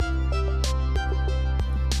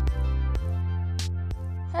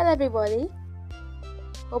everybody,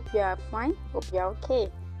 hope you are fine, hope you are okay.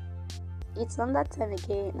 It's another time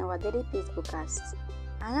again in our daily peace podcast.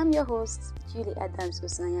 I am your host, Julie Adams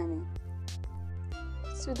Osanyami.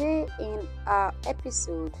 Today in our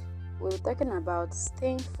episode, we'll be talking about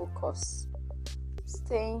staying focused.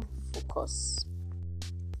 Staying focused.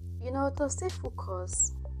 To stay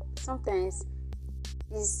focused sometimes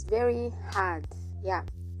is very hard. Yeah,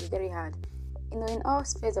 it's very hard. In all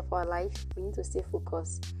spheres of our life, we need to stay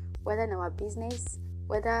focused. Whether in our business,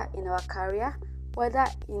 whether in our career, whether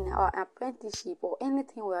in our apprenticeship or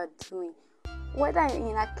anything we are doing, whether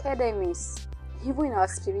in academics, even in our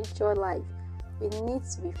spiritual life, we need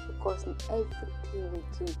to be focused in everything we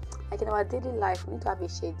do. Like in our daily life, we need to have a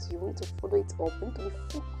schedule, we need to follow it up, we need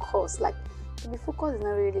to be focused. Like to be focused is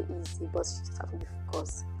not really easy, but you just have to be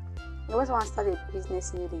focused. When someone starts a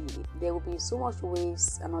business, there will be so much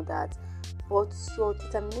waves and all that. But your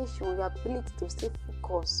determination, your ability to stay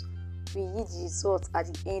focused will yield results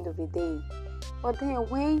at the end of the day. But then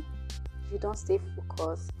when you don't stay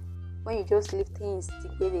focused, when you just leave things the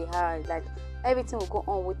way they are, like everything will go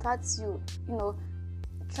on without you,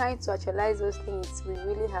 trying to actualize those things will be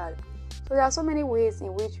really hard. So there are so many ways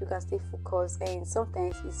in which you can stay focused, and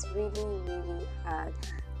sometimes it's really, really hard.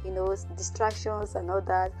 Distractions and all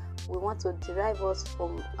that, we want to derive us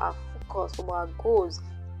from our focus, from our goals.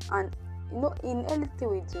 And in anything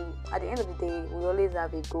we do, at the end of the day, we always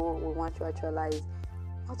have a goal we want to actualize.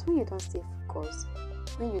 But when you don't stay focused,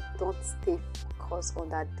 when you don't stay focused on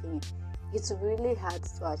that thing, it will be really hard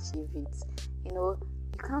to achieve it. You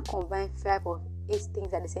can't combine 5 or 8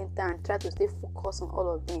 things at the same time and try to stay focused on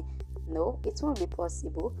all of them. No, it won't be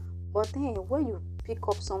possible. But then when you pick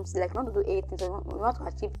up something, like you want to do 8 things, or you want to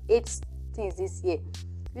achieve 8 things this year,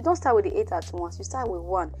 you don't start with the 8 at once, you start with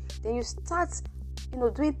 1. Then you start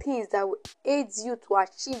doing things that will aid you to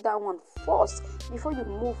achieve that one first before you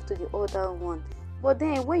move to the other one. But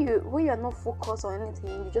then when you are not focused on anything,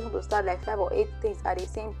 you just want to start like 5 or 8 things at the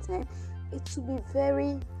same time, it will be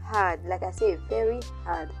very hard. Like I say, very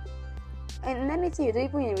hard. And in anything you do,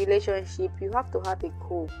 even in relationship, you have to have a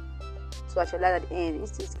goal to actualize at the end.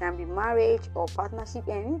 It can be marriage or partnership,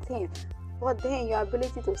 anything. But then your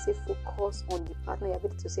ability to stay focused on the partner, your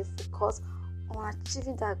ability to stay focused on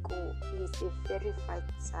achieving that goal is a very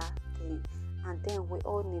vital thing. And then we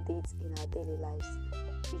all need it in our daily lives.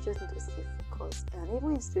 We just need to stay focused. And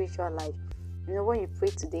even in spiritual life, when you pray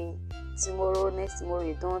today, next tomorrow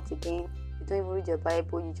you don't again, you don't even read your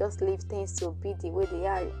Bible, you just leave things to be the way they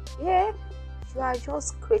are. Yeah, you are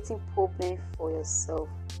just creating problems for yourself.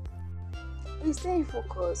 In staying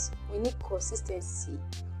focused, we need consistency. You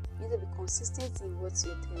need to be consistent in what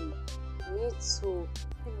you're doing. You need to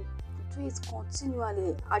do it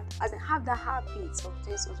continually, as in have that habit of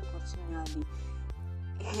doing something continually.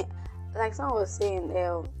 Like someone was saying,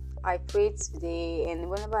 I pray today, and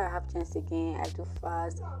whenever I have chance again, I do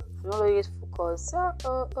fast. I'm not always focused.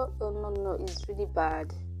 No, it's really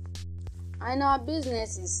bad. And our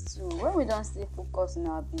businesses too. When we don't stay focused in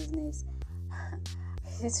our business,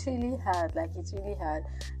 it's really hard. It's really hard.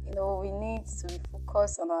 We need to be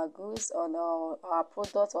focused on our goods, on our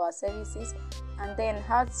products or our services, and then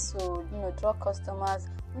how to draw customers.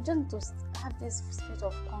 We just need to have this spirit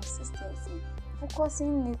of consistency.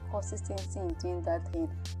 Focusing needs consistency in doing that thing,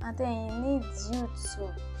 and then it needs you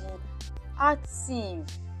to be active.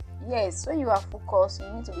 Yes, when you are focused, you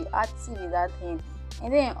need to be active in that thing.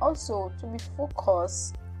 And then also, to be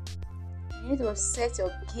focused, you need to set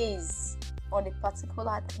your gaze on a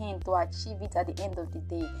particular thing to achieve it at the end of the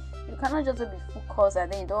day. You cannot just be focused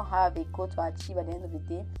and then you don't have a goal to achieve at the end of the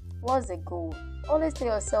day. What's the goal? Always tell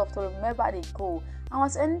yourself to remember the goal. And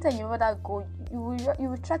once anytime you remember that goal, you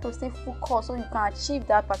will try to stay focused so you can achieve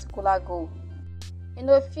that particular goal.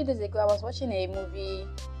 A few days ago, I was watching a movie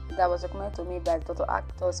that was recommended to me by the Dr.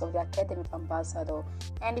 Actors of the Academic Ambassador,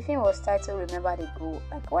 and the film was titled Remember the Goal.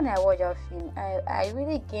 When I watched that film, I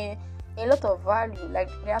really gained a lot of value.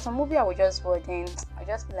 There are some movies I was just watching, I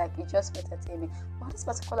just feel like it just entertained me. But this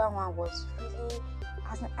particular one was really,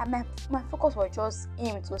 my focus was just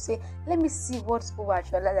aimed to say, let me see what people will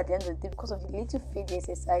actualize at the end of the day because of the little faith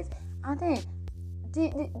exercise. And then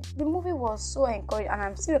the movie was so encouraging, and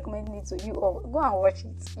I'm still recommending it to you all. Go and watch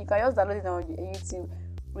it. You can just download it on YouTube.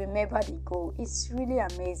 Remember the Goal. It's really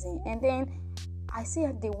amazing. And then I see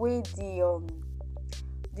the way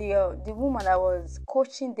the woman that was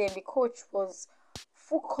coaching them, the coach was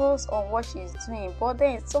focused on what she's doing, but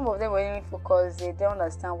then some of them weren't focused. They don't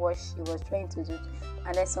understand what she was trying to do,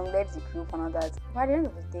 and then some left the group and all that. By the end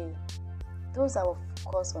of the day, those that were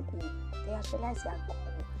focused on it, they actualized their goal,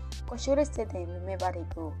 because she always said them, remember the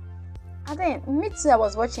goal. And then me too, I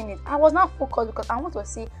was watching it. I was not focused because I want to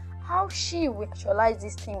see how she will actualize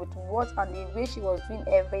this thing with what and the way she was doing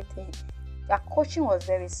everything. Her coaching was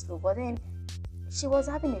very slow, but then she was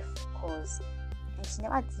having a focus and she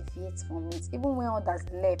never deviates from it. Even when others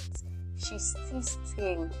left, she still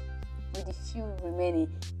stayed with the few remaining.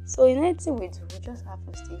 So in anything we do, we just have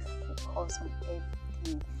to stay focused on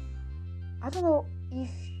everything. I don't know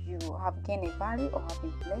if you have gained a value or have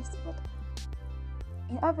been blessed, but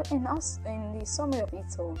in the summary of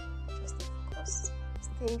it all, just stay focused.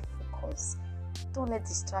 Stay focused. Don't let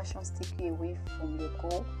distractions take you away from your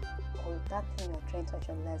goal or that thing you're trying to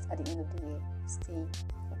actualize at the end of the day. Stay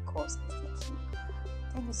focused is the key.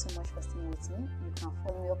 Thank you so much for staying with me. You can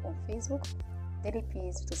follow me up on Facebook, Daily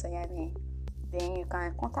Peace with Osanyame. Then you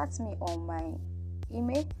can contact me on my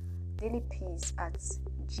email,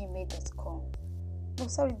 dailypeace@gmail.com. No,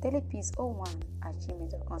 sorry,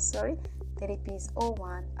 dailypeace01@gmail.com. Sorry,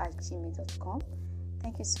 dailypeace01@gmail.com.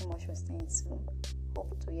 Thank you so much for staying tuned.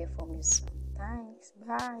 Hope to hear from you soon. Thanks.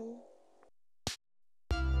 Bye.